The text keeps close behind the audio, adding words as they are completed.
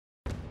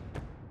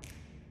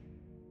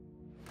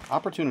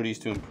Opportunities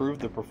to improve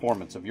the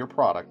performance of your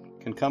product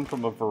can come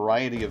from a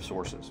variety of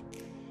sources,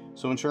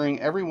 so ensuring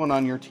everyone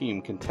on your team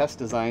can test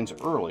designs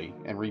early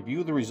and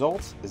review the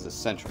results is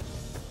essential.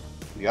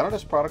 The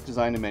Autodesk Product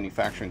Design and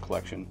Manufacturing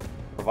Collection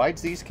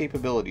provides these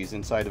capabilities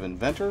inside of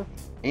Inventor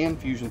and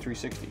Fusion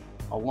 360,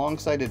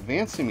 alongside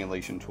advanced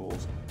simulation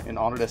tools in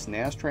Autodesk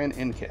Nastran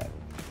In-CAD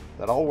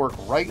that all work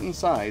right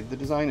inside the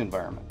design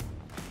environment.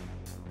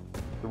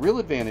 The real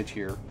advantage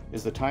here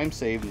is the time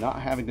saved not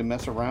having to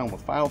mess around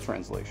with file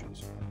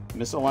translations,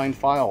 misaligned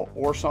file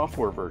or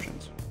software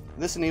versions.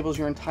 This enables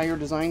your entire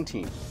design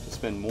team to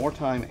spend more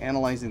time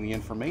analyzing the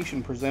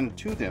information presented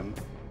to them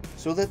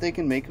so that they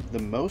can make the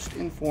most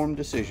informed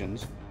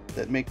decisions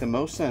that make the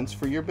most sense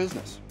for your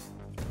business.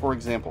 For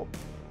example,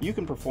 you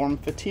can perform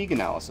fatigue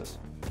analysis,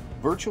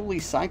 virtually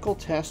cycle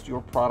test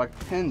your product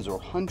tens or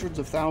hundreds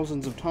of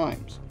thousands of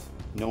times.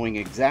 Knowing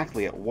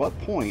exactly at what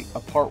point a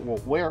part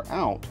will wear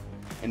out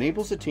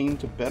enables the team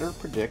to better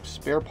predict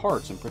spare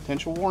parts and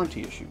potential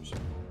warranty issues.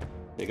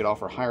 They could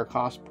offer higher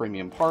cost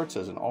premium parts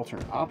as an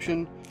alternate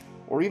option,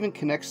 or even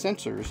connect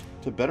sensors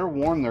to better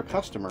warn their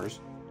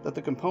customers that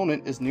the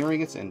component is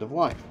nearing its end of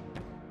life.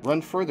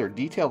 Run further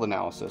detailed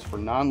analysis for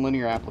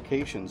nonlinear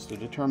applications to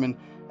determine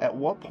at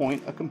what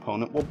point a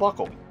component will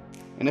buckle,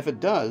 and if it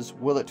does,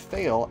 will it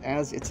fail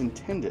as it's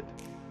intended?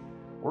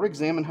 Or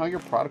examine how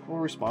your product will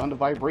respond to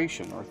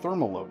vibration or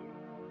thermal loading.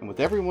 And with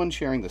everyone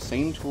sharing the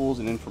same tools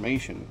and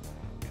information,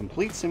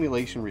 complete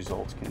simulation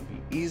results can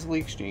be easily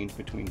exchanged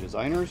between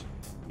designers,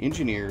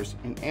 engineers,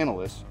 and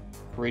analysts,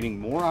 creating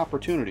more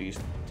opportunities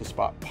to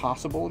spot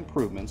possible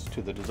improvements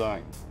to the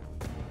design.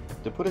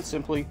 To put it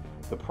simply,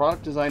 the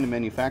Product Design and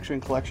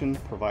Manufacturing Collection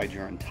provides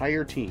your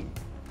entire team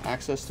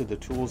access to the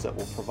tools that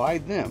will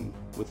provide them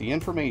with the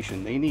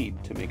information they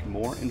need to make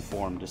more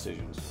informed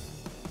decisions.